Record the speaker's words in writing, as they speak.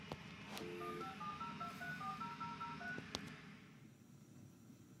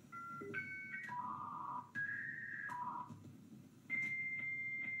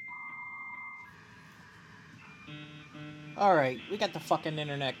Alright, we got the fucking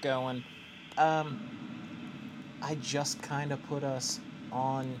internet going. Um, I just kind of put us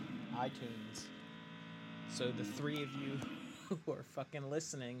on iTunes. So the three of you who are fucking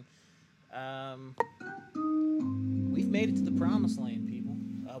listening, we've made it to the promised land, people.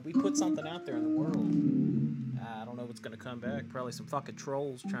 We put something out there in the world. I don't know what's gonna come back. Probably some fucking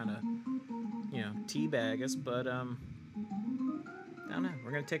trolls trying to, teabag us. But I don't know.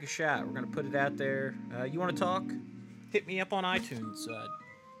 We're gonna take a shot. We're gonna put it out there. You want to talk? Hit me up on iTunes.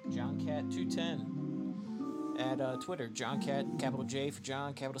 JohnCat210 at Twitter. JohnCat, capital J for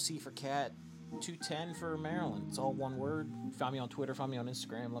John, capital C for Cat, 210 for Maryland. It's all one word. Find me on Twitter. Find me on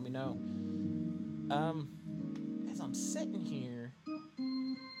Instagram. Let me know. As I'm sitting here,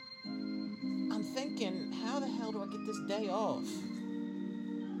 I'm thinking, how the hell do I get this day off?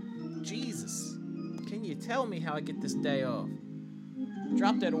 Jesus. Can you tell me how I get this day off?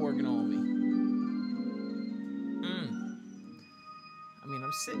 Drop that organ on me. I mean,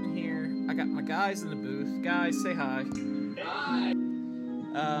 I'm sitting here. I got my guys in the booth. Guys, say hi. Hi.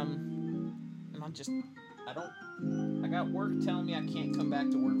 And I got work telling me I can't come back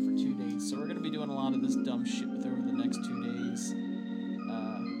to work for 2 days. So we're going to be doing a lot of this dumb shit over the next 2 days.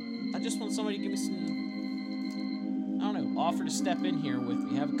 I just want somebody to give me some, I don't know, offer to step in here with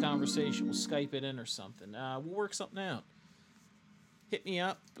me, have a conversation. We'll Skype it in or something. We'll work something out. Hit me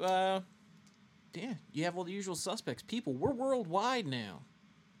up. Yeah, you have all the usual suspects. People, we're worldwide now.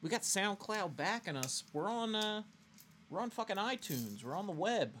 We got SoundCloud backing us. We're on fucking iTunes. We're on the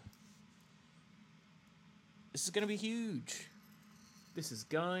web. This is gonna be huge. This is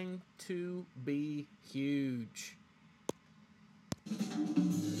going to be huge.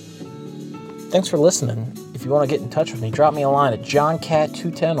 Thanks for listening. If you want to get in touch with me, drop me a line at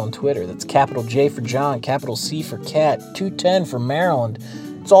JohnCat210 on Twitter. That's capital J for John, capital C for Cat, 210 for Maryland.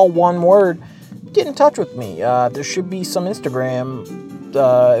 It's all one word. Get in touch with me. There should be some Instagram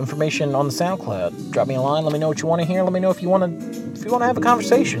information on the SoundCloud. Drop me a line. Let me know what you want to hear. Let me know if you want to have a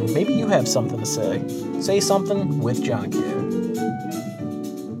conversation. Maybe you have something to say. Say something with John Cat.